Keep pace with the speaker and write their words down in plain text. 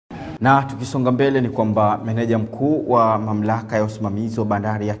Na tukisonga mbele ni kwamba meneja mkuu wa mamlaka ya usimamizi wa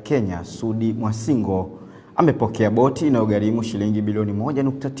bandari ya Kenya Sudi Mwasingo amepokea boti inayogharimu shilingi bilioni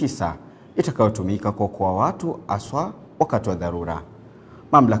 1.9 itakayotumika kuokoa watu haswa wakati wa dharura.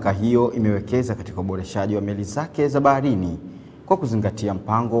 Mamlaka hiyo imewekeza katika uboreshaji wa meli zake za baharini kwa kuzingatia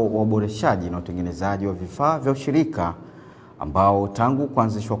mpango wa uboreshaji na utengenezaji wa vifaa vya ushirika ambao tangu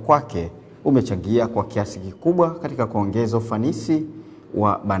kuanzishwa kwake umechangia kwa kiasi kikubwa katika kuongeza ufanisi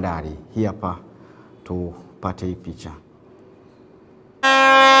wa bandari. Hii hapa tupate hii picha.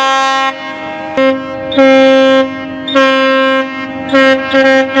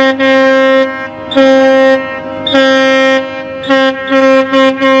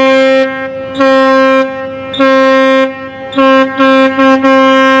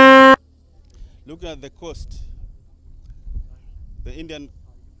 Looking at the coast, the Indian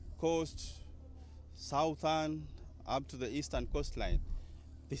coast, southern up to the eastern coastline,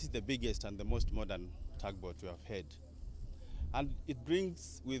 this is the biggest and the most modern tugboat we have had. And it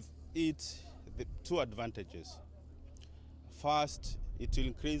brings with it the two advantages. First, it will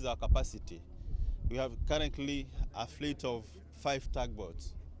increase our capacity. We have currently a fleet of 5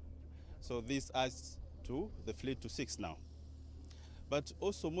 tugboats. So this adds to the fleet to 6 now. But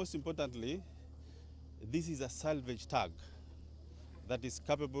also, most importantly, this is a salvage tug that is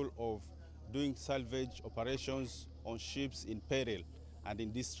capable of doing salvage operations on ships in peril and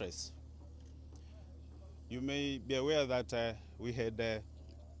in distress. You may be aware that we had the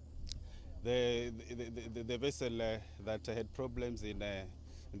vessel that had problems in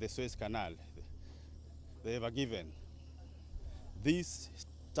the Suez Canal, the Ever Given. This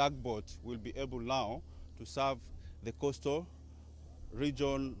tugboat will be able now to serve the coastal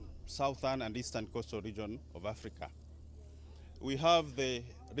region, southern and eastern coastal region of Africa. We have the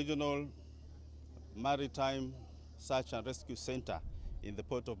Regional Maritime Search and Rescue Center in the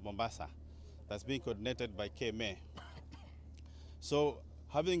port of Mombasa that's being coordinated by KPA. So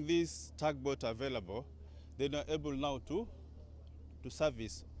having this tugboat available, they are able now to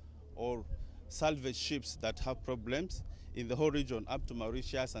service or salvage ships that have problems in the whole region up to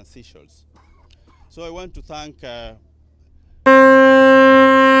Mauritius and Seychelles. So I want to thank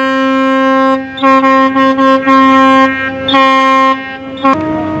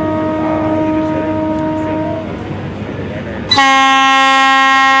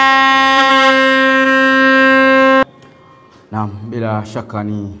bila shaka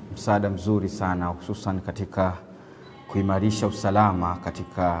ni msaada mzuri sana, hususan katika kuimarisha usalama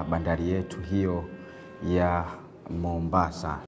katika bandari yetu hiyo ya Mombasa.